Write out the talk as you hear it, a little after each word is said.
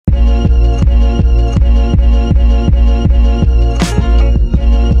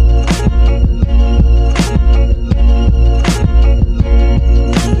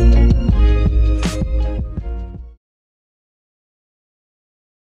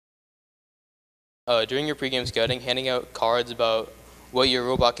During your pregame scouting, handing out cards about what your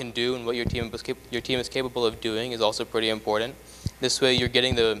robot can do and what your team is capable of doing is also pretty important. This way you're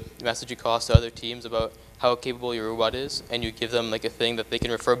getting the message across to other teams about how capable your robot is, and you give them like a thing that they can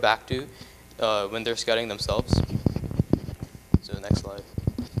refer back to when they're scouting themselves. So next slide.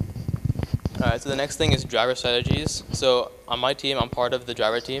 Alright, so the next thing is driver strategies. So on my team, I'm part of the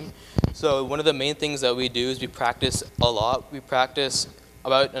driver team. So one of the main things that we do is we practice a lot. We practice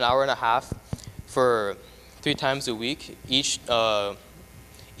about an hour and a half for 3 times a week, each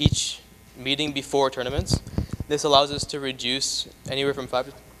meeting before tournaments. This allows us to reduce anywhere from 5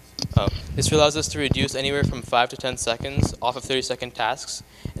 to 10 seconds off of 30-second tasks,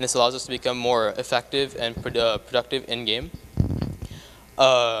 and this allows us to become more effective and productive in game.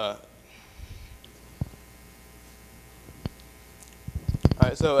 Alright,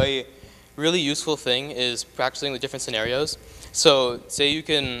 so a really useful thing is practicing the different scenarios. So say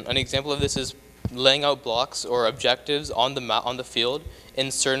an example of this is laying out blocks or objectives on the field in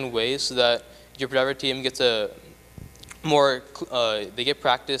certain ways so that your driver team gets they get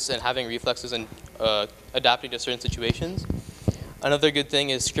practice in having reflexes and adapting to certain situations. Another good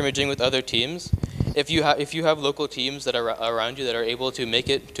thing is scrimmaging with other teams. If you have local teams that are around you that are able to make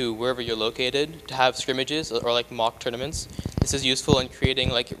it to wherever you're located to have scrimmages or like mock tournaments, this is useful in creating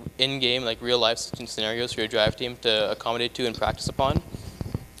like in-game like real-life scenarios for your drive team to accommodate to and practice upon.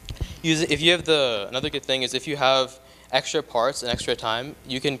 Another good thing is if you have extra parts and extra time,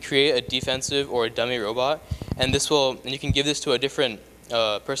 you can create a defensive or a dummy robot, and you can give this to a different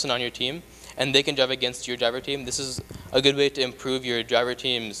person on your team, and they can drive against your driver team. This is a good way to improve your driver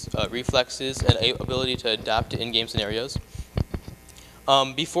team's reflexes and ability to adapt to in-game scenarios.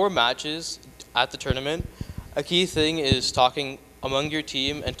 Before matches at the tournament, a key thing is talking among your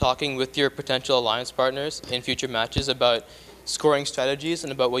team and talking with your potential alliance partners in future matches about scoring strategies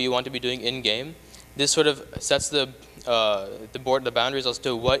and about what you want to be doing in-game. This sort of sets the boundaries as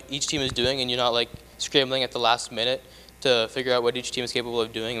to what each team is doing, and you're not like scrambling at the last minute to figure out what each team is capable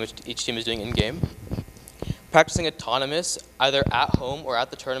of doing and what each team is doing in-game. Practicing autonomous, either at home or at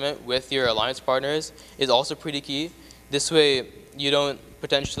the tournament with your alliance partners, is also pretty key. This way, you don't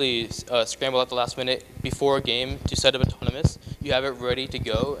potentially scramble at the last minute before a game to set up autonomous. You have it ready to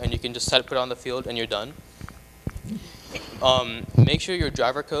go, and you can just put it on the field, and you're done. Make sure your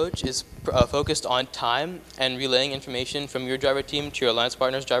driver coach is focused on time and relaying information from your driver team to your alliance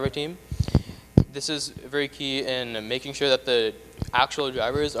partner's driver team. This is very key in making sure that the actual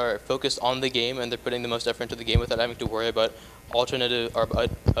drivers are focused on the game and they're putting the most effort into the game without having to worry about alternative or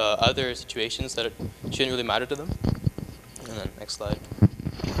other situations that shouldn't really matter to them. And then next slide.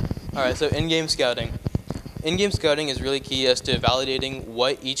 Alright, so in-game scouting. In-game scouting is really key as to validating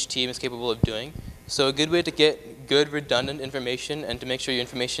what each team is capable of doing. So a good way to get good redundant information and to make sure your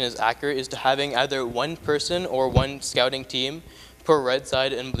information is accurate is to having either one person or one scouting team per red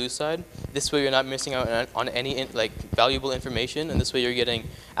side and blue side. This way you're not missing out on any valuable information, and this way you're getting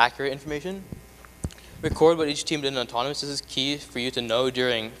accurate information. Record what each team did in autonomous. This is key for you to know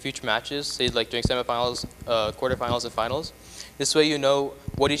during future matches, say like during semifinals, quarterfinals, and finals. This way you know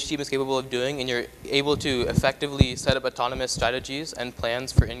what each team is capable of doing, and you're able to effectively set up autonomous strategies and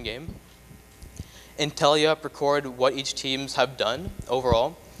plans for in-game. IntelliUp, record what each teams have done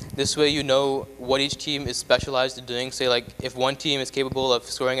overall. This way you know what each team is specialized in doing. Say like if one team is capable of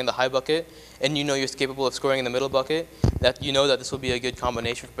scoring in the high bucket and you know you're capable of scoring in the middle bucket, that you know that this will be a good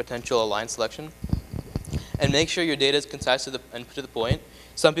combination for potential alliance selection. And make sure your data is concise and to the point.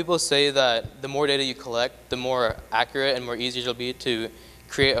 Some people say that the more data you collect, the more accurate and more easy it'll be to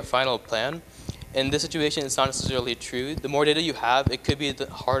create a final plan. In this situation, it's not necessarily true. The more data you have, it could be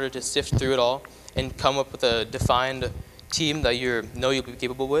harder to sift through it all and come up with a defined team that you know you'll be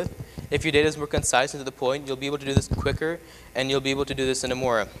capable with. If your data is more concise and to the point, you'll be able to do this quicker, and you'll be able to do this in a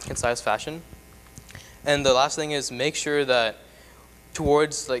more concise fashion. And the last thing is make sure that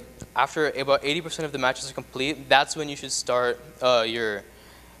towards after about 80% of the matches are complete, that's when you should start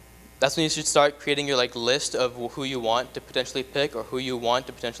creating your list of who you want to potentially pick or who you want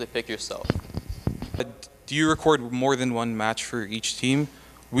to potentially pick yourself. Do you record more than one match for each team?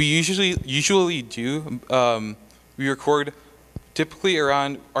 We usually do. We record typically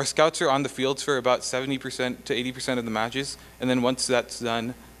around, our scouts are on the fields for about 70% to 80% of the matches, and then once that's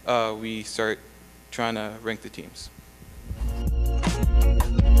done, we start trying to rank the teams.